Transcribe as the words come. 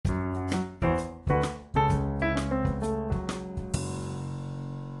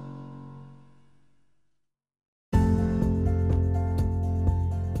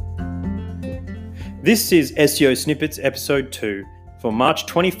This is SEO Snippets Episode 2 for March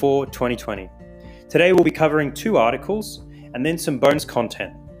 24, 2020. Today we'll be covering 2 articles and then some bonus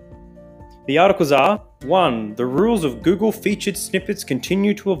content. The articles are 1. The rules of Google featured snippets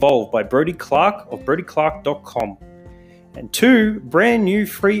continue to evolve by Brodie Clark of BrodieClark.com. And 2. Brand new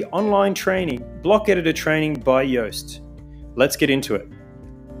free online training, block editor training by Yoast. Let's get into it.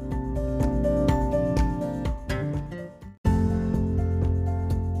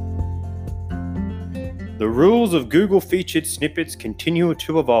 The rules of Google featured snippets continue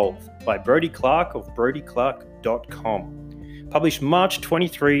to evolve by Brodie Clark of BrodieClark.com. Published March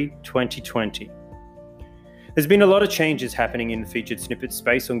 23, 2020. There's been a lot of changes happening in the featured snippet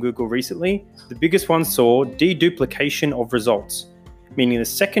space on Google recently. The biggest one saw deduplication of results, meaning the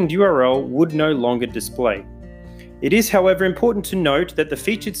second URL would no longer display. It is, however, important to note that the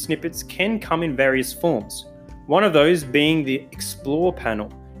featured snippets can come in various forms, one of those being the Explore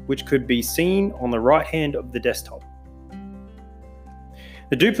panel, which could be seen on the right hand of the desktop.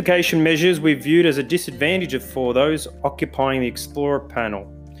 The duplication measures we viewed as a disadvantage for those occupying the Explorer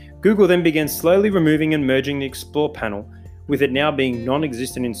panel. Google then began slowly removing and merging the Explore panel, with it now being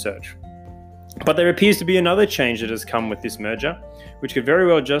non-existent in search. But there appears to be another change that has come with this merger, which could very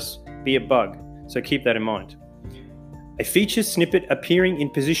well just be a bug, so keep that in mind. A feature snippet appearing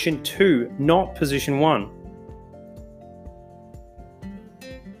in position 2, not position 1.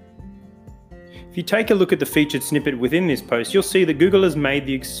 If you take a look at the featured snippet within this post, you'll see that Google has made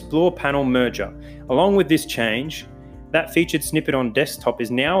the Explore panel merger. Along with this change, that featured snippet on desktop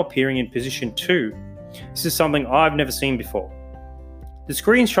is now appearing in position 2. This is something I've never seen before. The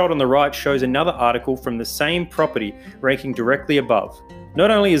screenshot on the right shows another article from the same property ranking directly above.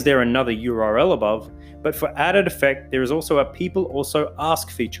 Not only is there another URL above, but for added effect, there is also a People Also Ask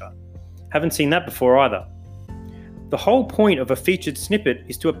feature. Haven't seen that before either. The whole point of a featured snippet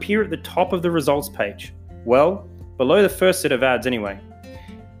is to appear at the top of the results page. Well, below the first set of ads anyway.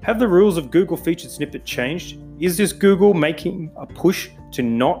 Have the rules of Google featured snippet changed? Is this Google making a push to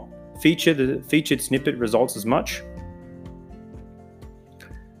not feature the featured snippet results as much?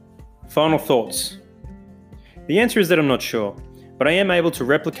 Final thoughts. The answer is that I'm not sure, but I am able to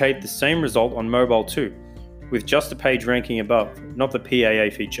replicate the same result on mobile too, with just a page ranking above, not the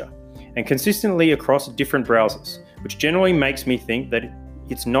PAA feature, and consistently across different browsers, which generally makes me think that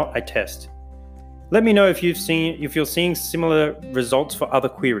it's not a test. Let me know if you're seeing similar results for other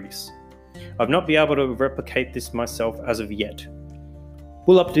queries. I've not been able to replicate this myself as of yet.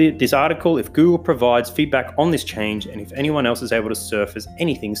 We'll update this article if Google provides feedback on this change and if anyone else is able to surface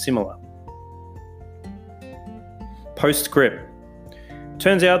anything similar. Postscript.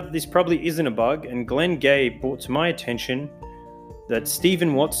 Turns out that this probably isn't a bug, and Glenn Gay brought to my attention that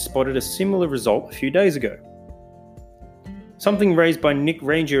Stephen Watts spotted a similar result a few days ago. Something raised by Nick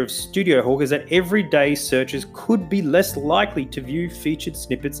Ranger of Studio Hawk is that everyday searchers could be less likely to view featured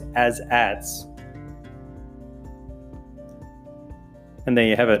snippets as ads. And there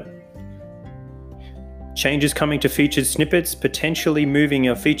you have it. Changes coming to featured snippets, potentially moving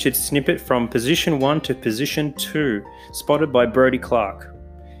a featured snippet from position 1 to position 2, spotted by Brodie Clark.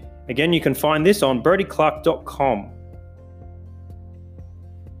 Again, you can find this on BrodieClark.com.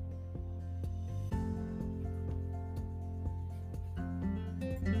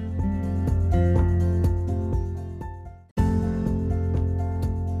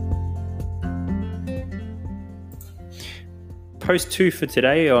 Post 2 for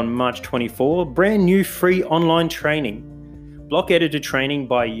today on March 24, brand new free online training, block editor training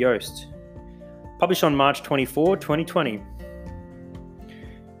by Yoast. Published on March 24, 2020.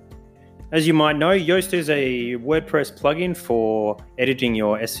 As you might know, Yoast is a WordPress plugin for editing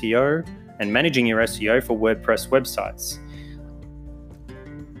your SEO and managing your SEO for WordPress websites.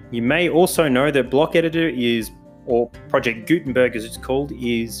 You may also know that Block Editor or Project Gutenberg as it's called,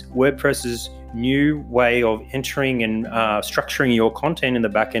 is WordPress's new way of entering and structuring your content in the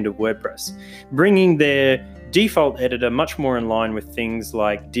back end of WordPress, bringing their default editor much more in line with things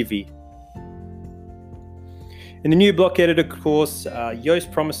like Divi. In the new Block Editor course,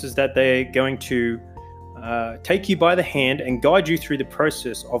 Yoast promises that they're going to take you by the hand and guide you through the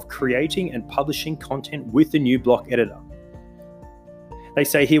process of creating and publishing content with the new Block Editor. They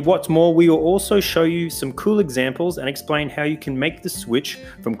say here, what's more, we will also show you some cool examples and explain how you can make the switch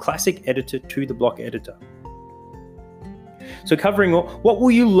from classic editor to the block editor. So covering what will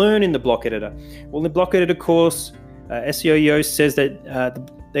you learn in the block editor? Well, in the block editor course, SEO Yoast says that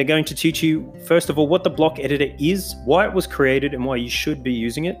they're going to teach you, first of all, what the block editor is, why it was created and why you should be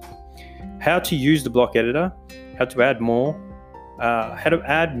using it, how to use the block editor, how to add more, how to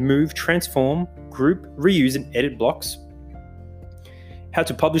add, move, transform, group, reuse and edit blocks, how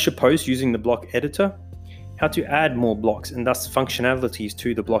to publish a post using the block editor, how to add more blocks and thus functionalities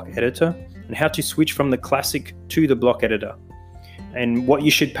to the block editor, and how to switch from the classic to the block editor, and what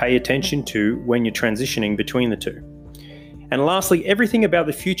you should pay attention to when you're transitioning between the two. And lastly, everything about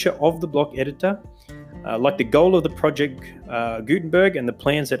the future of the block editor, like the goal of the project Gutenberg and the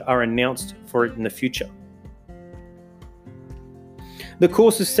plans that are announced for it in the future. The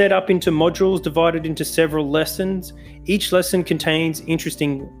course is set up into modules divided into several lessons. Each lesson contains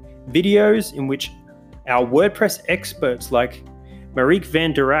interesting videos in which our WordPress experts like Marieke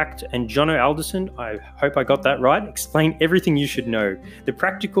van der Acht and Jono Alderson, I hope I got that right, explain everything you should know. The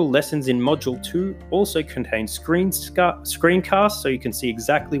practical lessons in Module 2 also contain screencasts so you can see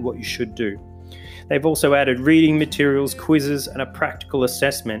exactly what you should do. They've also added reading materials, quizzes, and a practical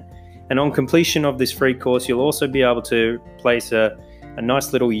assessment. And on completion of this free course, you'll also be able to place a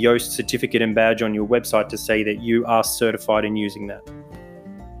nice little Yoast certificate and badge on your website to say that you are certified in using that.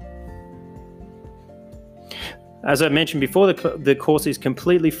 As I mentioned before, the course is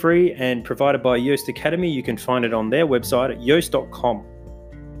completely free and provided by Yoast Academy. You can find it on their website at yoast.com.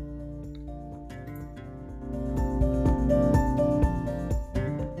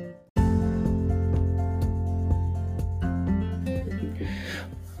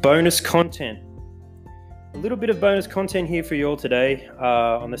 Bonus content. A little bit of bonus content here for you all today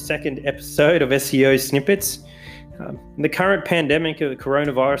on the second episode of SEO Snippets. In the current pandemic of the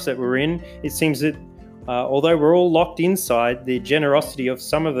coronavirus that we're in, it seems that although we're all locked inside, the generosity of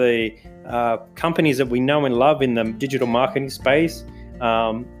some of the companies that we know and love in the digital marketing space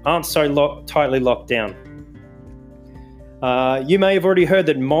aren't so tightly locked down. You may have already heard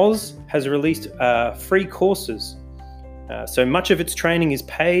that Moz has released free courses. So much of its training is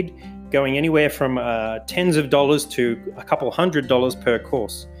paid, going anywhere from tens of dollars to a couple $100 per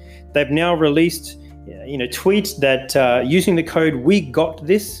course. They've now released tweets that using the code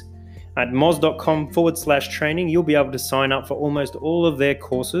WeGotThis at moz.com/training, you'll be able to sign up for almost all of their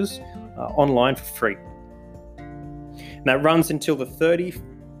courses online for free. And that runs until the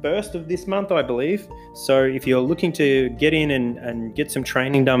 31st of this month, I believe. So if you're looking to get in and get some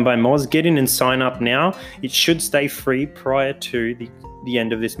training done by Moz, get in and sign up now. It should stay free prior to the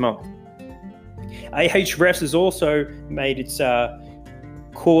end of this month. Ahrefs has also made its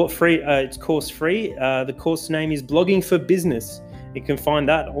course free. The course name is Blogging for Business. You can find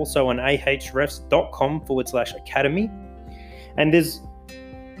that also on ahrefs.com/academy. And there's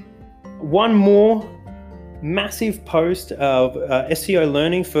one more massive post of SEO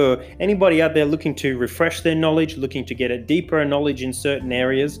learning for anybody out there looking to refresh their knowledge, looking to get a deeper knowledge in certain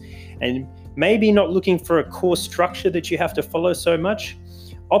areas, and maybe not looking for a course structure that you have to follow so much.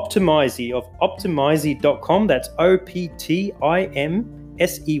 Optimizey of optimizey.com, that's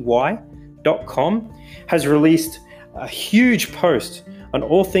optimsey.com, has released a huge post on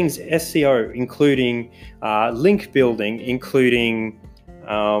all things SEO, including link building, including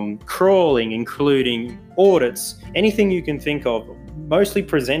crawling, including audits, anything you can think of, mostly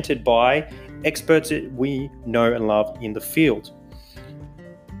presented by experts that we know and love in the field.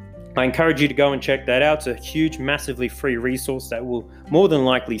 I encourage you to go and check that out. It's a huge, massively free resource that will more than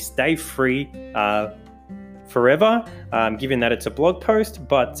likely stay free forever, given that it's a blog post,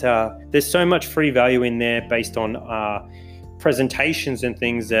 but there's so much free value in there based on presentations and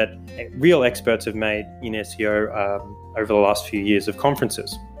things that real experts have made in SEO over the last few years of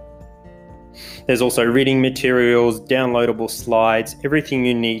conferences. There's also reading materials, downloadable slides, everything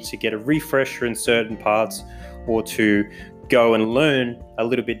you need to get a refresher in certain parts or to go and learn a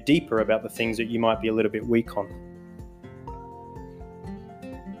little bit deeper about the things that you might be a little bit weak on.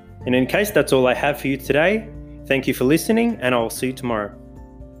 And in case that's all I have for you today, thank you for listening, and I'll see you tomorrow.